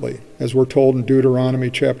constantly, as we're told in Deuteronomy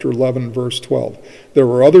chapter 11, verse 12. There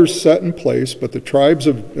were others set in place, but the tribes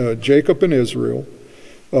of Jacob and Israel,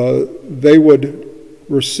 they would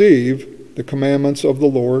receive the commandments of the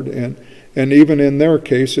Lord, and even in their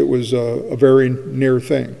case, it was a very near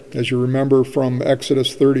thing. As you remember from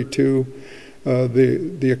Exodus 32,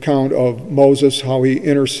 the account of Moses, how he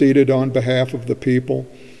interceded on behalf of the people,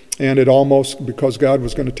 and it almost, because God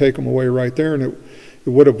was going to take them away right there, and it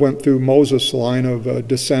would have went through Moses' line of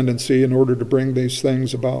descendancy in order to bring these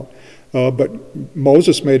things about. But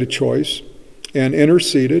Moses made a choice and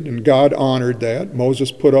interceded, and God honored that.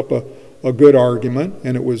 Moses put up a good argument,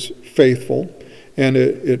 and it was faithful, and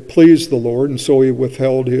it pleased the Lord, and so he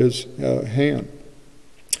withheld his hand.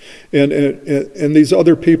 And these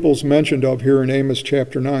other peoples mentioned of here in Amos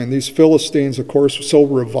chapter 9, these Philistines, of course, so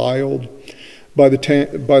reviled. by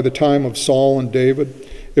the time of Saul and David.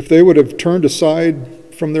 If they would have turned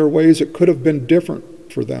aside from their ways, it could have been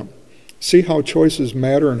different for them. See how choices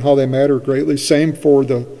matter and how they matter greatly. Same for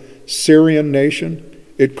the Syrian nation.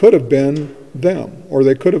 It could have been them, or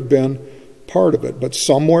they could have been part of it. But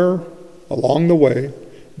somewhere along the way,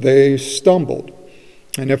 they stumbled.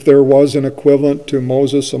 And if there was an equivalent to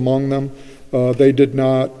Moses among them, they did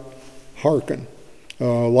not hearken,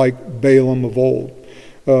 like Balaam of old.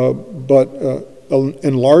 But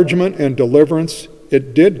enlargement and deliverance,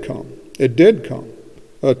 it did come. It did come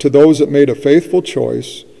to those that made a faithful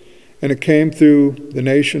choice, and it came through the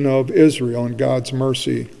nation of Israel, and God's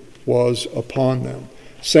mercy was upon them.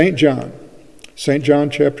 St. John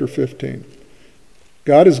chapter 15.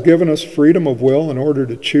 God has given us freedom of will in order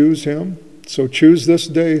to choose him. So choose this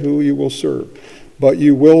day who you will serve. But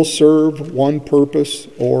you will serve one purpose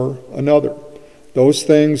or another. Those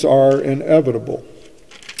things are inevitable.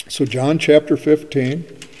 So John chapter 15,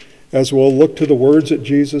 as we'll look to the words that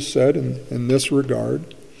Jesus said in this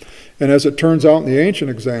regard. And as it turns out in the ancient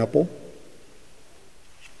example,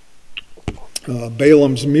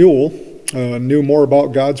 Balaam's mule knew more about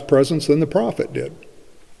God's presence than the prophet did.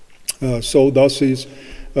 So thus he's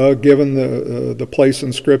given the place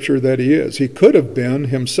in Scripture that he is. He could have been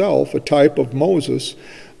himself a type of Moses,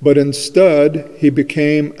 but instead he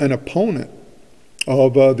became an opponent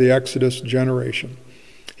of the Exodus generation.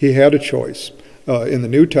 He had a choice. In the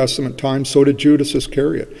New Testament times, so did Judas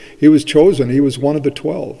Iscariot. He was chosen. He was one of the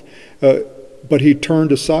 12. But he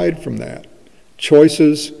turned aside from that.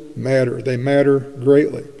 Choices matter. They matter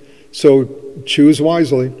greatly. So choose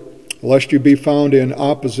wisely, lest you be found in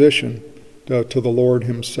opposition to the Lord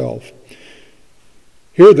himself.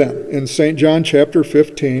 Here then, in St. John chapter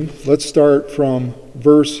 15, let's start from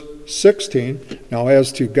verse 16. Now,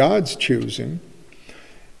 as to God's choosing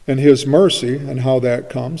and his mercy and how that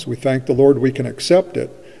comes, we thank the Lord we can accept it,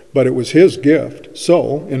 but it was his gift.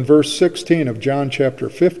 So, in verse 16 of John chapter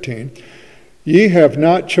 15, ye have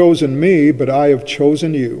not chosen me, but I have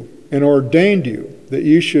chosen you, and ordained you, that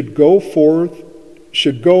ye should go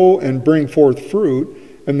and bring forth fruit,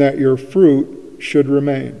 and that your fruit should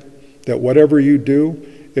remain. That whatever you do,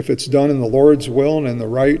 if it's done in the Lord's will and in the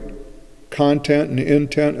right content and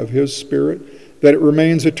intent of his Spirit, that it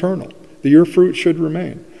remains eternal, that your fruit should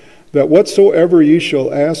remain. That whatsoever ye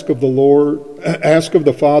shall ask of the Lord, ask of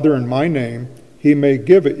the Father in my name, he may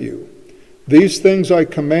give it you. These things I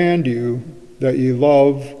command you, that ye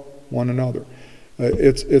love one another.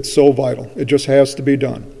 It's so vital. It just has to be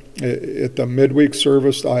done. At the midweek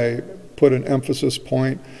service, I put an emphasis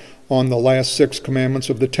point on the last 6 commandments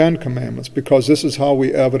of the 10 commandments, because this is how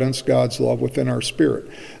we evidence God's love within our spirit.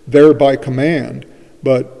 There by command,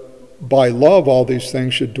 but by love all these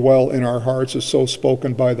things should dwell in our hearts, as so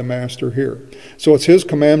spoken by the Master here. So it's his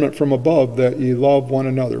commandment from above that ye love one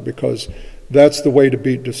another, because that's the way to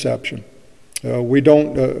beat deception.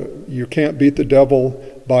 You can't beat the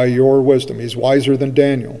devil by your wisdom. He's wiser than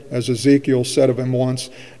Daniel, as Ezekiel said of him once,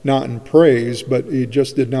 not in praise, but he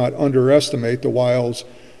just did not underestimate the wiles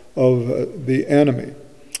of the enemy.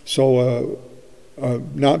 So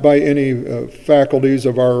not by any faculties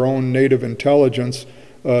of our own native intelligence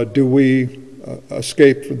do we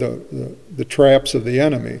escape the traps of the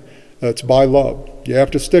enemy. It's by love. You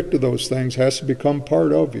have to stick to those things. It has to become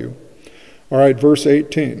part of you. All right, verse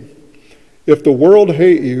 18. If the world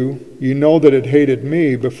hate you, you know that it hated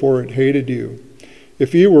me before it hated you.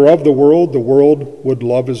 If ye were of the world would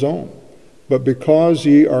love his own. But because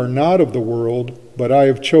ye are not of the world, but I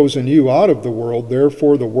have chosen you out of the world,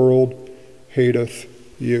 therefore the world hateth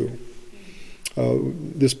you.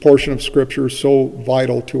 This portion of Scripture is so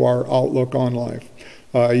vital to our outlook on life.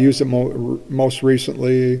 I used it most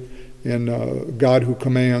recently in God Who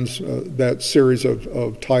Commands, that series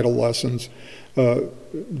of title lessons,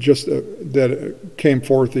 that came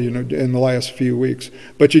forth in the last few weeks.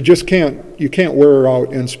 But you can't wear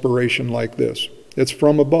out inspiration like this. It's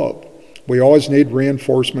from above. We always need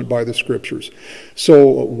reinforcement by the Scriptures.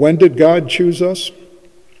 So when did God choose us?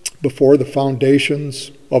 Before the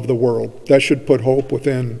foundations of the world. That should put hope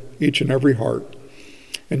within each and every heart.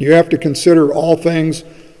 And you have to consider all things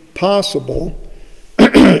possible,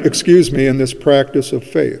 in this practice of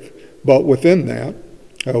faith. But within that,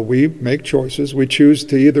 we make choices. We choose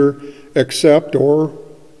to either accept or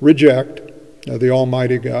reject the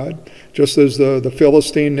Almighty God. Just as the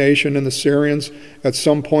Philistine nation and the Syrians, at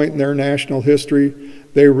some point in their national history,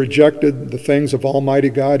 they rejected the things of Almighty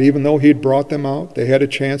God, even though he'd brought them out. They had a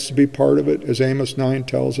chance to be part of it, as Amos 9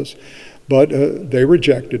 tells us. But they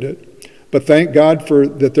rejected it. But thank God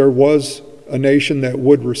that there was a nation that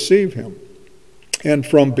would receive him. And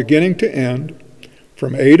from beginning to end,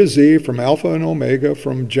 From A to Z, from Alpha and Omega,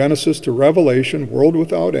 from Genesis to Revelation, world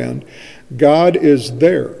without end, God is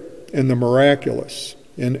there in the miraculous,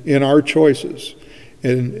 in our choices.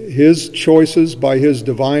 In His choices by His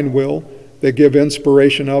divine will, they give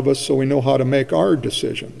inspiration of us so we know how to make our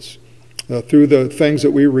decisions through the things that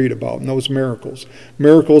we read about and those miracles.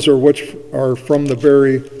 Miracles are which are from the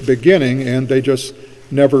very beginning, and they just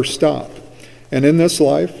never stop. And in this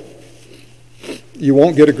life, you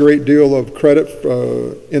won't get a great deal of credit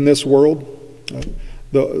in this world.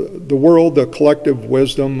 The world, the collective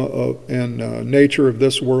wisdom and nature of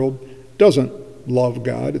this world doesn't love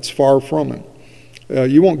God. It's far from Him.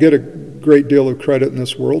 You won't get a great deal of credit in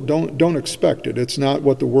this world. Don't expect it. It's not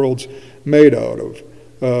what the world's made out of,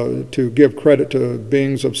 to give credit to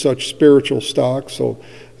beings of such spiritual stock. So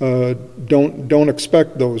don't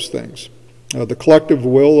expect those things. The collective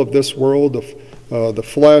will of this world, the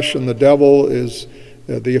flesh and the devil, is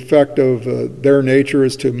the effect of their nature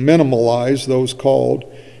is to minimalize those called.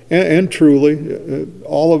 And truly,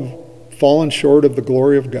 all have fallen short of the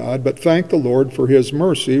glory of God, but thank the Lord for His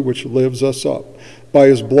mercy, which lifts us up by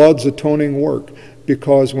His blood's atoning work,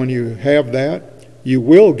 because when you have that, you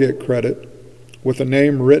will get credit with a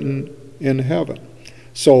name written in heaven.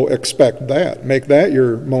 So expect that. Make that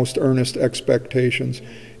your most earnest expectations,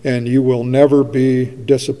 and you will never be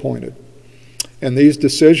disappointed. And these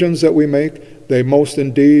decisions that we make, they most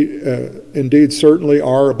indeed certainly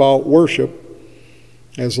are about worship,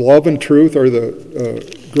 as love and truth are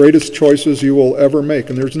the greatest choices you will ever make.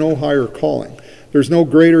 And there's no higher calling. There's no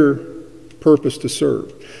greater purpose to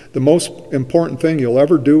serve. The most important thing you'll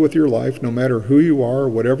ever do with your life, no matter who you are,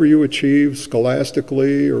 whatever you achieve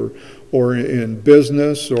scholastically or in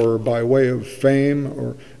business or by way of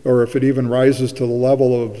fame, or if it even rises to the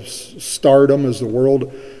level of stardom as the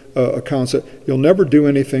world accounts it, you'll never do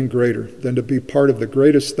anything greater than to be part of the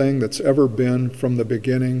greatest thing that's ever been from the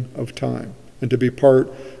beginning of time, and to be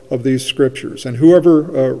part of these scriptures. And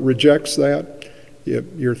whoever rejects that,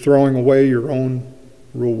 you're throwing away your own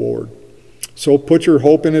reward. So put your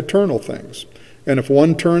hope in eternal things. And if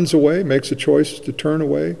one turns away, makes a choice to turn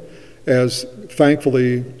away, as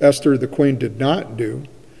thankfully Esther the queen did not do,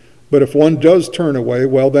 but if one does turn away,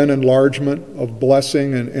 well, then enlargement of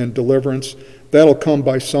blessing and deliverance, that'll come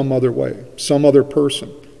by some other way, some other person,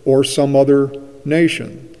 or some other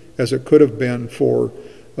nation, as it could have been for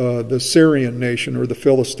the Syrian nation or the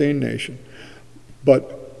Philistine nation.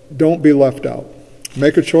 But don't be left out.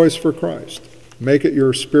 Make a choice for Christ. Make it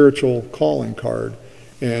your spiritual calling card,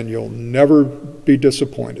 and you'll never be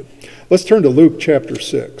disappointed. Let's turn to Luke chapter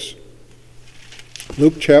 6.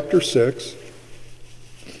 Luke chapter 6.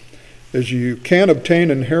 As you can't obtain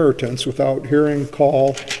inheritance without hearing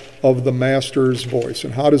call of the Master's voice.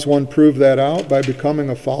 And how does one prove that out? By becoming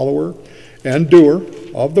a follower and doer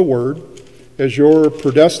of the word, as your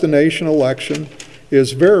predestination election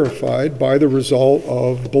is verified by the result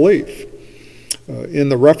of belief. In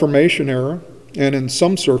the Reformation era, and in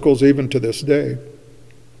some circles even to this day,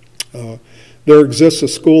 there exists a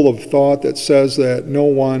school of thought that says that no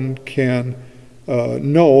one can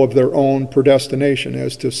know of their own predestination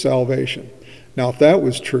as to salvation. Now, if that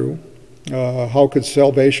was true, how could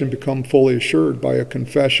salvation become fully assured? By a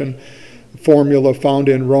confession formula found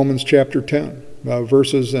in Romans chapter 10,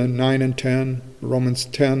 verses 9 and 10, Romans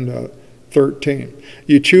 10:13.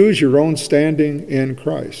 You choose your own standing in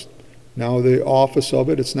Christ. Now, the office of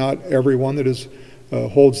it, it's not everyone that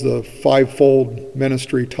holds the fivefold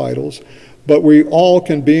ministry titles, but we all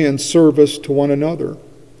can be in service to one another,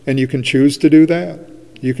 and you can choose to do that.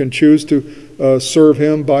 You can choose to serve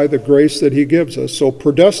Him by the grace that He gives us. So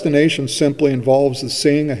predestination simply involves the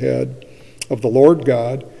seeing ahead of the Lord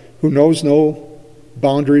God, who knows no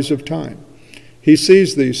boundaries of time. He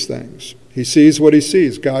sees these things. He sees what He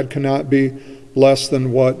sees. God cannot be less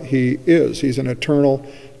than what He is. He's an eternal,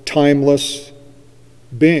 timeless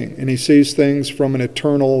being, and He sees things from an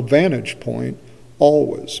eternal vantage point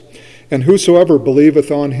always. And whosoever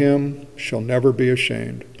believeth on Him shall never be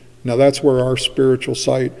ashamed. Now that's where our spiritual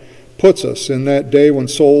sight puts us. In that day when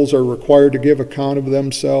souls are required to give account of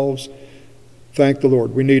themselves, thank the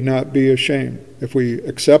Lord, we need not be ashamed. If we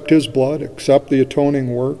accept His blood, accept the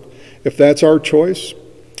atoning work, if that's our choice,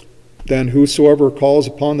 then whosoever calls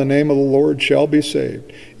upon the name of the Lord shall be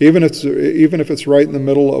saved, even if it's right in the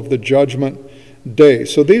middle of the judgment day.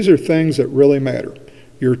 So these are things that really matter.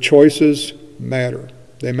 Your choices matter.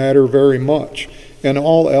 They matter very much. And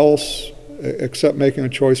all else, except making a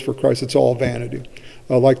choice for Christ, it's all vanity.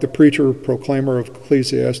 Like the preacher, proclaimer of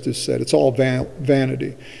Ecclesiastes said, it's all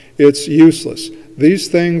vanity. It's useless. These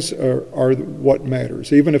things are what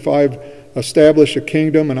matters. Even if I've established a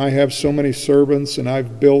kingdom and I have so many servants and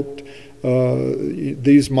I've built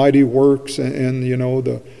these mighty works and you know,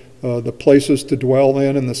 the places to dwell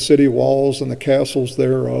in and the city walls and the castles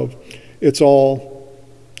thereof, it's all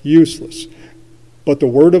useless. But the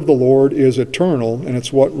word of the Lord is eternal, and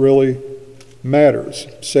it's what really matters,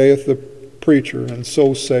 saith the preacher, and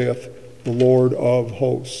so saith the Lord of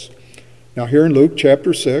hosts. Now here in Luke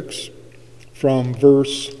chapter 6, from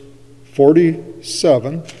verse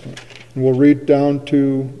 47, and we'll read down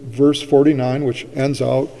to verse 49, which ends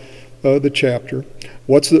out the chapter.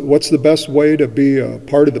 What's the best way to be a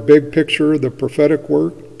part of the big picture, the prophetic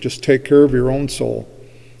work? Just take care of your own soul.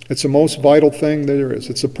 It's the most vital thing there is.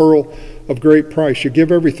 It's a pearl of great price. You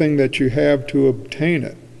give everything that you have to obtain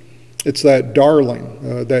it. It's that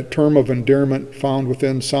darling, that term of endearment found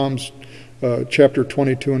within Psalms chapter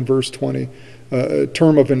 22 and verse 20, a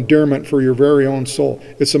term of endearment for your very own soul.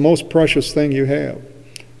 It's the most precious thing you have.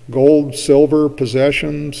 Gold, silver,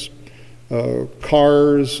 possessions,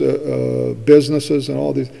 cars, businesses, and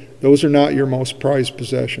all these, those are not your most prized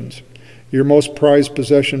possessions. Your most prized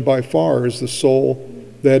possession by far is the soul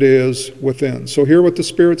that is within. So hear what the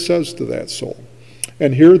Spirit says to that soul.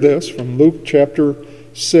 And hear this from Luke chapter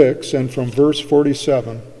 6 and from verse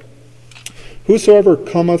 47. Whosoever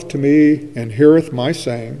cometh to me and heareth my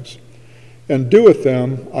sayings, and doeth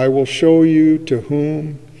them, I will show you to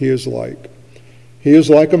whom he is like. He is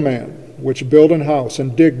like a man which built an house,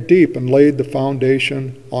 and digged deep, and laid the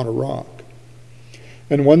foundation on a rock.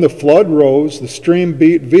 And when the flood rose, the stream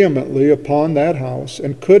beat vehemently upon that house,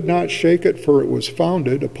 and could not shake it, for it was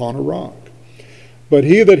founded upon a rock. But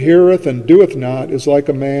he that heareth and doeth not is like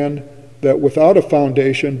a man that without a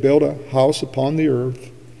foundation built a house upon the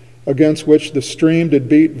earth, against which the stream did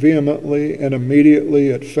beat vehemently, and immediately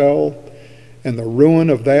it fell, and the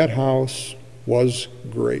ruin of that house was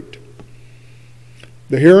great.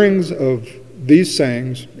 The hearings of these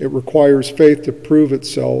sayings, it requires faith to prove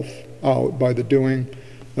itself out by the doing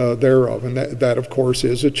thereof, and that of course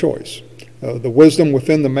is a choice. The wisdom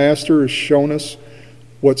within the master has shown us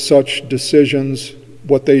what such decisions,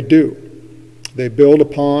 what they do. They build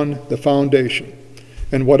upon the foundation.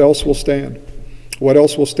 And what else will stand? What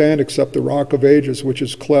else will stand except the rock of ages, which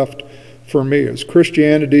is cleft for me? As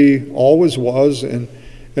Christianity always was and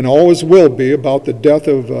always will be about the death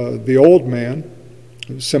of the old man,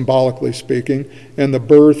 symbolically speaking, and the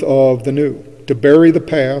birth of the new, to bury the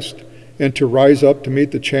past and to rise up to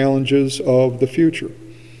meet the challenges of the future.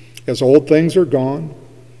 As old things are gone,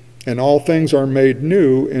 and all things are made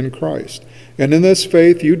new in Christ. And in this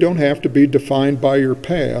faith, you don't have to be defined by your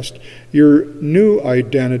past. Your new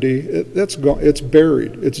identity, that's gone, it's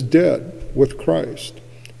buried, it's dead with Christ.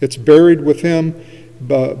 It's buried with him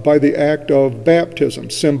by the act of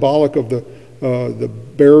baptism, symbolic of the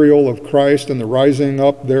burial of Christ and the rising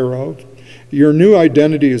up thereof. Your new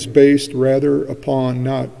identity is based rather upon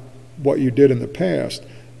not what you did in the past,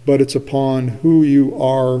 but it's upon who you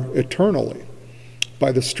are eternally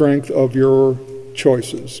by the strength of your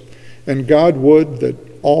choices. And God would that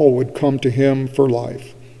all would come to him for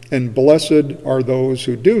life. And blessed are those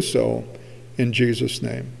who do so in Jesus'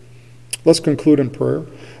 name. Let's conclude in prayer.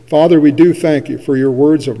 Father, we do thank you for your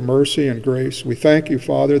words of mercy and grace. We thank you,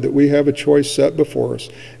 Father, that we have a choice set before us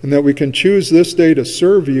and that we can choose this day to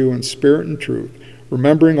serve you in spirit and truth,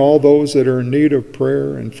 remembering all those that are in need of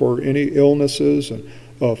prayer and for any illnesses and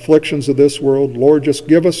afflictions of this world. Lord, just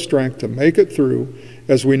give us strength to make it through,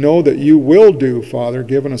 as we know that you will do, Father,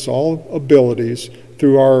 giving us all abilities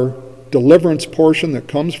through our deliverance portion that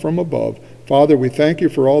comes from above. Father, we thank you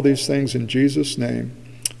for all these things in Jesus' name.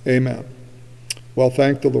 Amen. Well,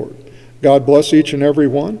 thank the Lord. God bless each and every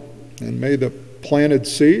one, and may the planted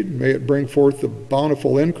seed, may it bring forth the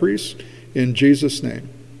bountiful increase in Jesus' name.